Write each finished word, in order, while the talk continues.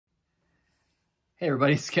Hey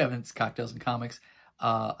everybody, it's Kevin, it's Cocktails and Comics.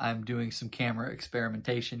 I'm doing some camera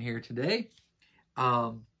experimentation here today.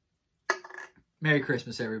 Merry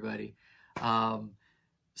Christmas, everybody.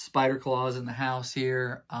 Spider claws in the house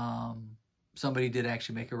here. Somebody did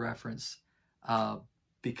actually make a reference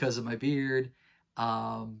because of my beard.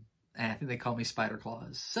 And I think they call me Spider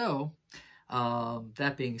Claws. So,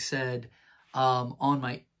 that being said, on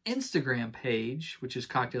my Instagram page, which is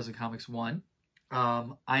Cocktails and Comics 1,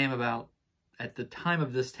 I am about, at the time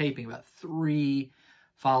of this taping, about 3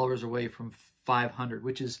 followers away from 500,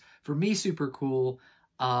 which is, for me, super cool.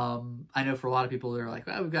 I know for a lot of people, they're like,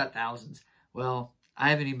 well, we've got thousands. Well,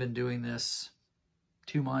 I haven't even been doing this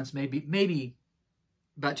 2 months, maybe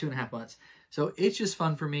about 2.5 months. So it's just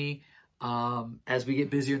fun for me. As we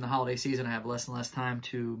get busier in the holiday season, I have less and less time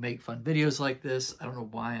to make fun videos like this. I don't know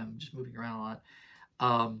why, I'm just moving around a lot.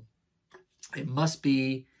 It must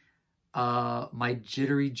be my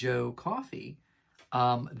Jittery Joe coffee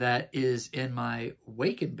that is in my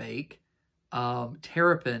Wake and Bake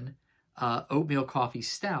Terrapin Oatmeal Coffee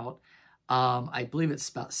Stout. I believe it's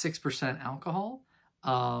about 6% alcohol.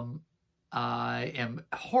 I am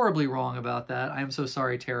horribly wrong about that. I am so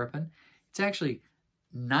sorry, Terrapin. It's actually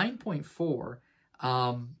 9.4.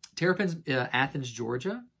 Terrapin's Athens,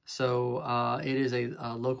 Georgia. So it is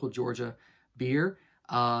a local Georgia beer.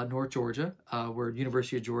 North Georgia, where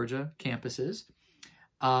University of Georgia campus is.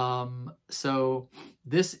 So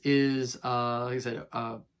this is, like I said,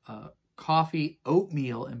 coffee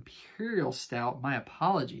oatmeal Imperial Stout. My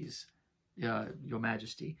apologies, Your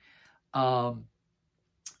Majesty. It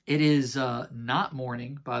is not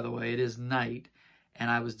morning, by the way. It is night.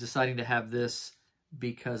 And I was deciding to have this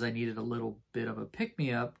because I needed a little bit of a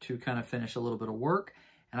pick-me-up to kind of finish a little bit of work.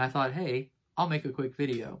 And I thought, hey, I'll make a quick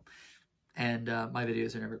video. And my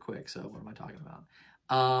videos are never quick, so what am I talking about?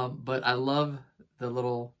 But I love the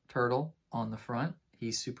little turtle on the front.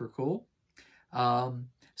 He's super cool.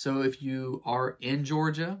 So if you are in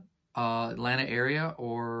Georgia, Atlanta area,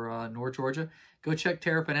 or North Georgia, go check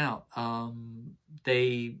Terrapin out.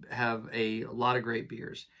 They have a lot of great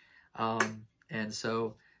beers. And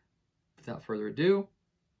so, without further ado,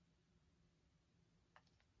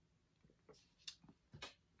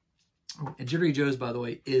 and Jittery Joe's, by the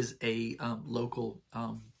way, is a local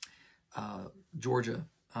Georgia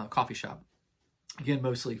coffee shop. Again,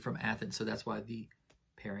 mostly from Athens, so that's why the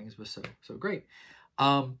pairings was so great.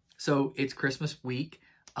 So it's Christmas week.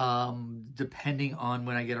 Depending on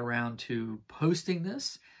when I get around to posting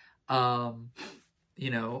this, what I'm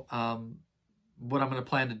going to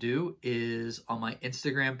plan to do is on my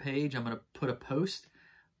Instagram page, I'm going to put a post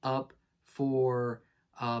up for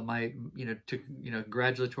my,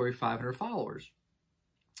 congratulatory 500 followers.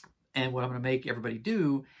 And what I'm going to make everybody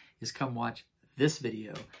do is come watch this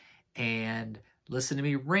video and listen to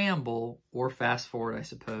me ramble, or fast forward, I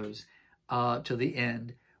suppose, to the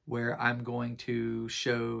end, where I'm going to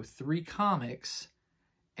show 3 comics.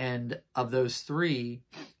 And of those 3,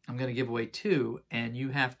 I'm going to give away 2. And you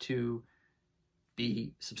have to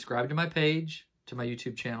be subscribed to my page, to my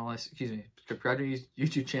YouTube channel. Subscribe to my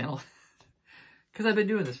YouTube channel. Because I've been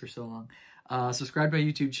doing this for so long. Subscribe to my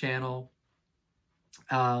YouTube channel.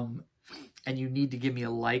 And you need to give me a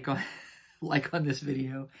like on this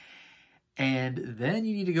video. And then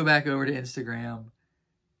you need to go back over to Instagram,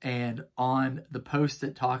 and on the post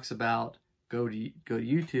that talks about go to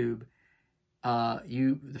YouTube,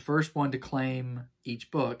 the first one to claim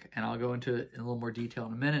each book, and I'll go into it in a little more detail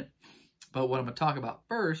in a minute. But what I'm going to talk about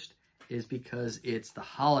first is, because it's the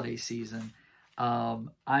holiday season,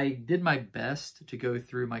 I did my best to go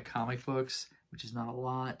through my comic books, which is not a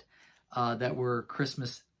lot, that were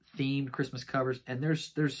Christmas themed, Christmas covers, and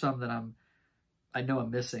there's some that I know I'm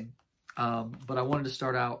missing. But I wanted to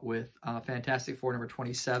start out with Fantastic Four number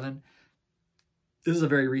 27. This is a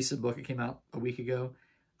very recent book. It came out a week ago.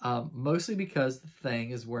 Mostly because the Thing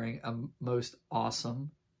is wearing a most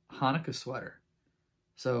awesome Hanukkah sweater.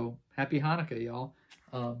 So, happy Hanukkah, y'all.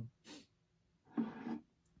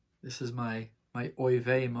 This is my oy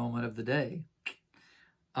vey moment of the day.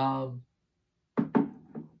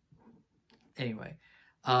 Anyway,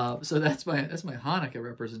 so that's my Hanukkah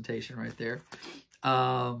representation right there.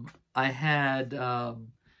 I had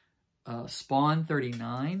Spawn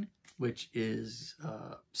 39, which is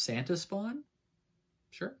Santa Spawn.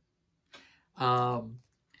 Sure. And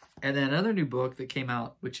then another new book that came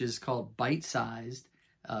out, which is called Bite Sized,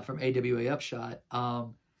 from AWA Upshot. I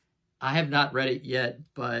have not read it yet,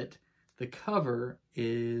 but the cover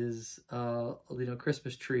is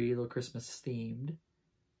Christmas tree, a little Christmas themed.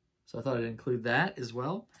 So I thought I'd include that as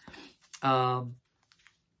well. And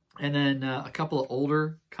then a couple of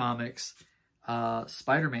older comics,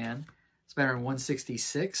 Spider-Man. Spider-Man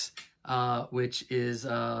 166, which is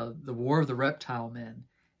the War of the Reptile Men.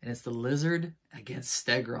 And it's the Lizard against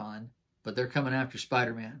Stegron, but they're coming after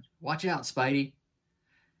Spider-Man. Watch out, Spidey.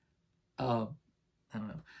 I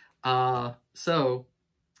don't know. So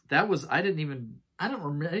that was, I didn't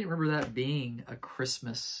remember that being a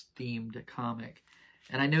Christmas themed comic.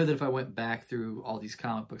 And I know that if I went back through all these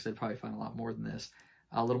comic books, I'd probably find a lot more than this.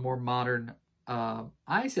 A little more modern.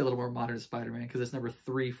 I say a little more modern Spider-Man because it's number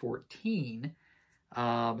 314.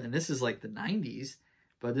 And this is like the 90s.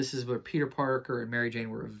 But this is where Peter Parker and Mary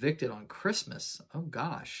Jane were evicted on Christmas. Oh,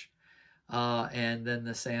 gosh. And then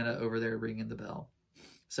the Santa over there ringing the bell.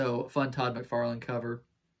 So, fun Todd McFarlane cover.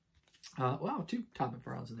 Wow, 2 Todd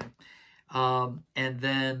McFarlanes in there. And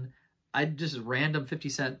then I just random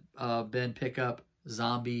 50-cent bin pickup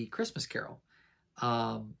Zombie Christmas Carol.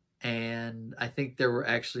 And I think there were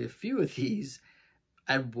actually a few of these.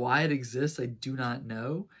 And why it exists, I do not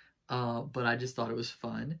know. But I just thought it was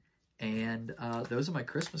fun. And those are my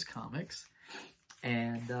Christmas comics.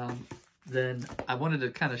 And then I wanted to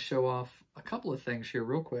kind of show off a couple of things here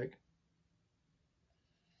real quick.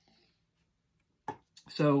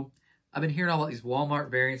 So I've been hearing all about these Walmart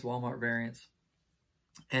variants.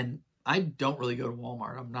 And I don't really go to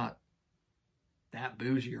Walmart. I'm not that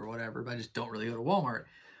bougie or whatever, but I just don't really go to Walmart.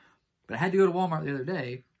 But I had to go to Walmart the other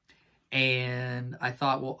day. And I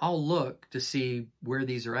thought, well, I'll look to see where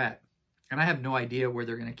these are at. And I have no idea where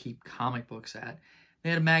they're going to keep comic books at. They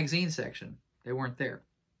had a magazine section. They weren't there.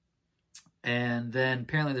 And then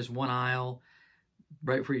apparently there's one aisle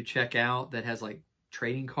right before you check out that has like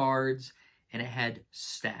trading cards. And it had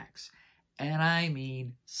stacks. And I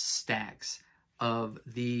mean stacks of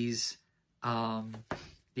these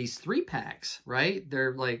 3-packs, right?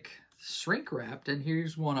 They're like shrink wrapped. And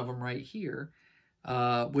here's one of them right here,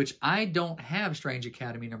 which I don't have Strange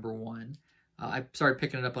Academy #1. I started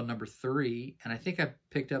picking it up on number 3, and I think I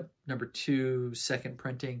picked up number 2, second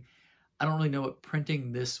printing. I don't really know what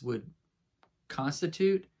printing this would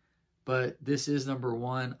constitute, but this is number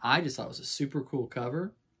 1. I just thought it was a super cool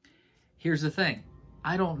cover. Here's the thing.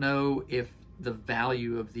 I don't know if the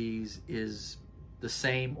value of these is the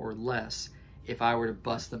same or less if I were to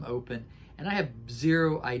bust them open, and I have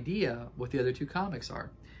zero idea what the other 2 comics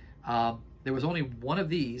are. There was only one of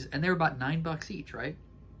these, and they were about $9 each, right?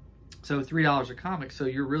 So $3 a comic, so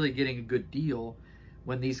you're really getting a good deal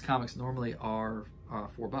when these comics normally are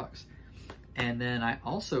 $4. And then I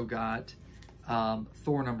also got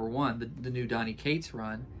Thor #1, the new Donny Cates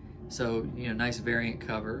run. So, you know, nice variant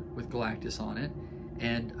cover with Galactus on it.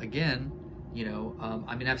 And again, you know,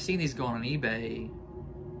 I mean, I've seen these going on eBay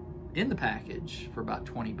in the package for about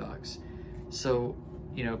 $20. So,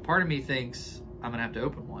 you know, part of me thinks I'm going to have to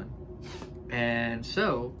open one. And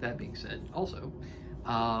so, that being said, also,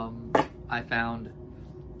 I found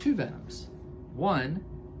 2 Venoms. One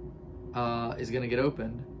is going to get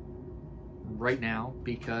opened right now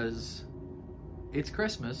because it's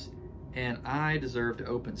Christmas and I deserve to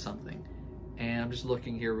open something. And I'm just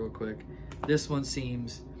looking here real quick. This one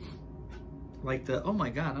seems like oh my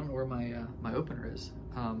God, I don't know where my opener is.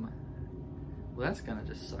 Well, that's gonna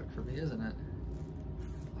just suck for me, isn't it?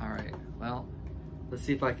 All right, well, let's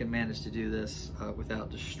see if I can manage to do this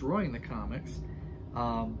without destroying the comics.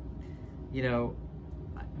 You know,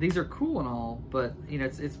 these are cool and all, but you know,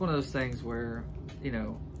 it's one of those things where, you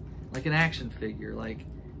know, like an action figure, like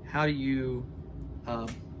how do you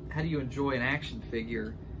enjoy an action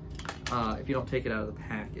figure if you don't take it out of the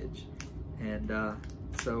package? And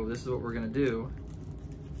so this is what we're gonna do,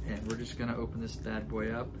 and we're just gonna open this bad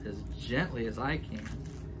boy up as gently as I can,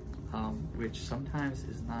 which sometimes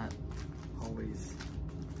is not always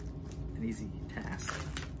an easy task.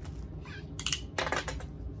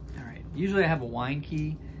 Usually I have a wine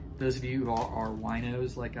key. Those of you who are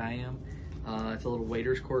winos like I am, it's a little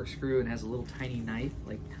waiter's corkscrew and has a little tiny knife,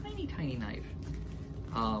 like tiny knife.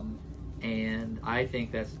 And I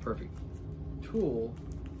think that's the perfect tool,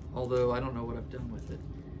 although I don't know what I've done with it.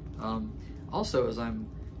 Also, as I'm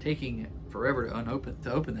taking forever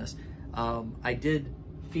to open this, I did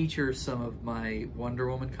feature some of my Wonder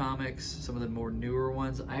Woman comics, some of the more newer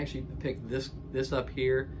ones. I actually picked this up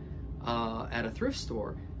here at a thrift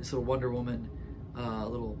store. This little Wonder Woman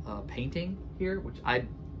little painting here, which I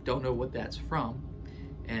don't know what that's from.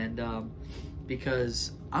 And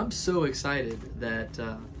because I'm so excited that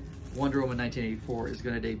Wonder Woman 1984 is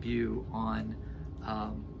going to debut on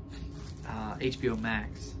HBO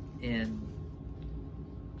Max in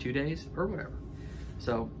 2 days or whatever.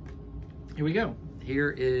 So here we go.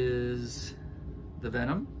 Here is the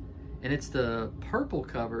Venom, and it's the purple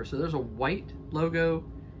cover. So there's a white logo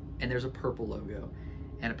and there's a purple logo.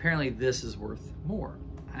 And apparently this is worth more.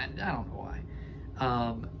 I don't know why.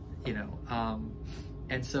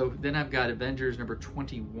 And so then I've got Avengers number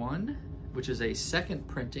 21, which is a second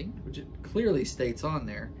printing, which it clearly states on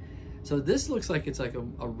there. So this looks like it's like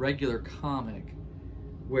a regular comic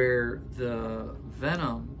where the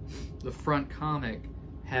Venom, the front comic,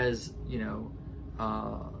 has,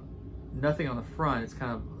 nothing on the front. It's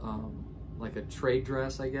kind of like a trade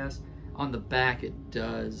dress, I guess. On the back, it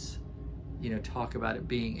does, talk about it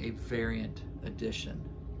being a variant edition.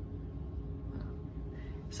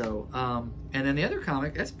 So, and then the other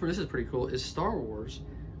comic, this is pretty cool, is Star Wars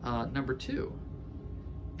number 2.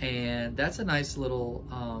 And that's a nice little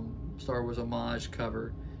Star Wars homage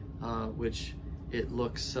cover, which it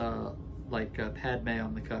looks like Padme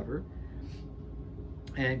on the cover.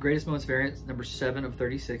 And Greatest Moments variant number 7 of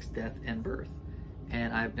 36, Death and Birth.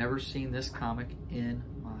 And I've never seen this comic in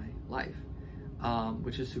my life,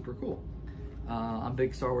 which is super cool. I'm a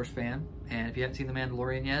big Star Wars fan, and if you haven't seen The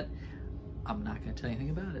Mandalorian yet, I'm not going to tell you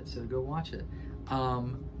anything about it, so go watch it.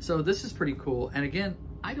 So this is pretty cool. And again,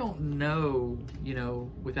 I don't know,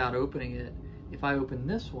 without opening it, if I open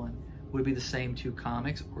this one, would it be the same 2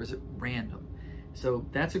 comics, or is it random? So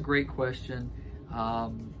that's a great question.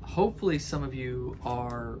 Hopefully some of you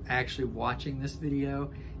are actually watching this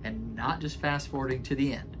video and not just fast forwarding to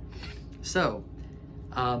the end. So,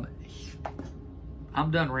 I'm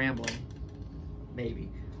done rambling, maybe.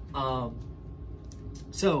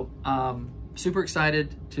 Super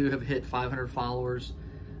excited to have hit 500 followers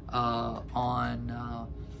on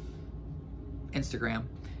Instagram.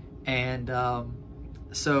 And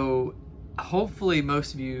so hopefully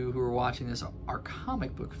most of you who are watching this are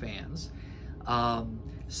comic book fans.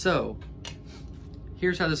 So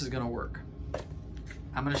here's how this is going to work.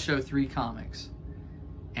 I'm going to show 3 comics,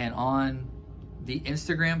 and on the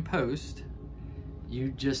Instagram post,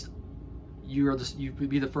 you would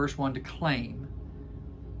be the first one to claim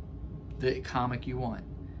the comic you want.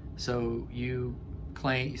 So you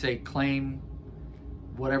say claim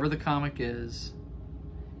whatever the comic is,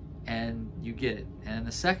 and you get it. And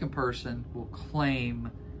the second person will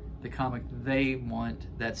claim the comic they want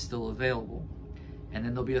that's still available. And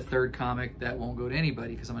then there'll be a third comic that won't go to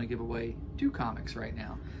anybody, because I'm going to give away 2 comics right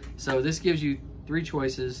now. So this gives you 3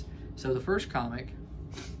 choices. So the first comic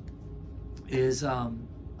is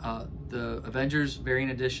the Avengers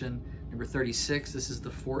Variant Edition number 36. This is the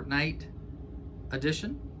Fortnite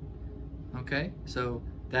edition. Okay, so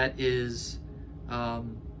that is,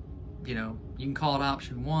 you can call it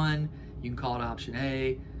option 1, you can call it option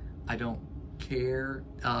A. I don't care,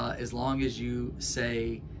 as long as you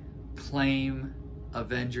say claim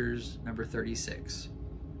Avengers number 36.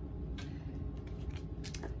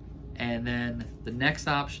 And then the next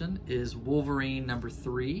option is Wolverine number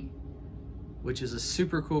 3, which is a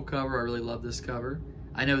super cool cover. I really love this cover.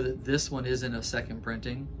 I know that this one isn't a second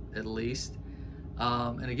printing, at least.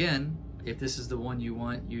 And again, if this is the one you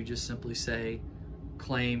want, you just simply say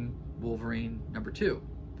claim Wolverine number 2.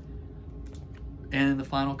 And the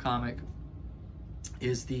final comic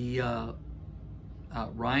is the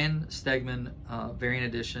Ryan Stegman Variant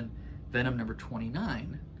Edition Venom number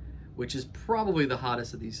 29, which is probably the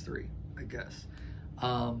hottest of these 3, I guess.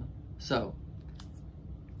 So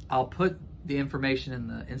I'll put the information in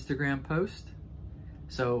the Instagram post.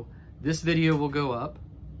 So this video will go up,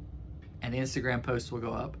 and the Instagram post will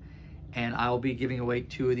go up, and I'll be giving away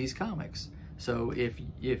 2 of these comics. So if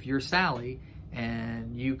you're Sally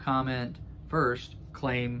and you comment first,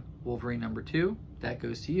 claim Wolverine number 2, that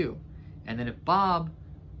goes to you. And then if Bob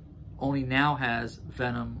only now has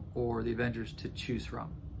Venom or the Avengers to choose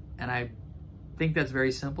from. And I think that's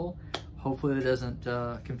very simple. Hopefully that doesn't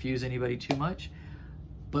confuse anybody too much.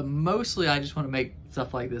 But mostly I just want to make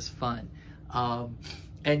stuff like this fun.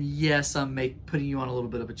 And yes, I'm putting you on a little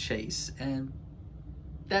bit of a chase. And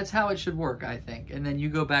that's how it should work, I think. And then you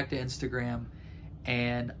go back to Instagram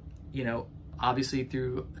and, obviously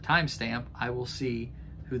through a timestamp, I will see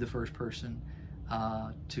who the first person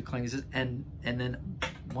to claim is. And then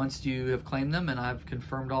once you have claimed them and I've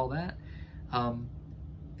confirmed all that,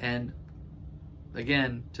 and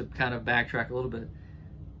again, to kind of backtrack a little bit,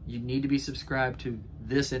 you need to be subscribed to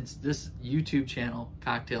this YouTube channel,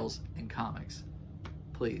 Cocktails and Comics,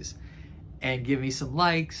 please. And give me some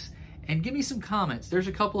likes and give me some comments. There's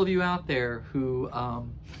a couple of you out there who,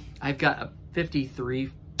 I've got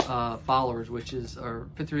 53 followers, or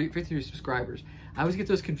 53 subscribers. I always get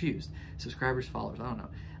those confused. Subscribers, followers, I don't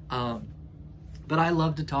know. But I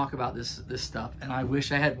love to talk about this stuff, and I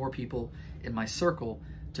wish I had more people in my circle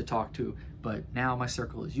to talk to, but now my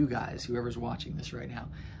circle is you guys, whoever's watching this right now.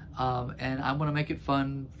 And I want to make it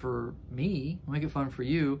fun for me, make it fun for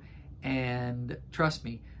you, and trust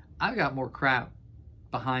me, I've got more crap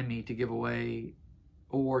behind me to give away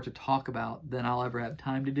or to talk about than I'll ever have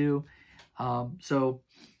time to do. Then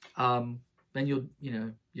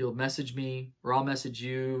you'll message me, or I'll message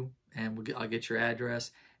you, and I'll get your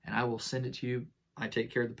address, and I will send it to you. I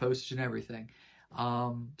take care of the postage and everything.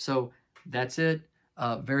 So that's it.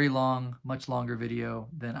 Very long, much longer video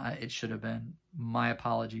than it should have been. My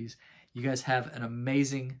apologies. You guys have an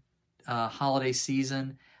amazing holiday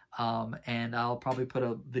season, and I'll probably put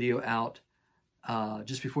a video out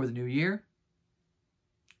just before the new year.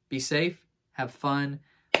 Be safe, have fun,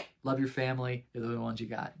 love your family. They're the only ones you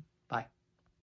got.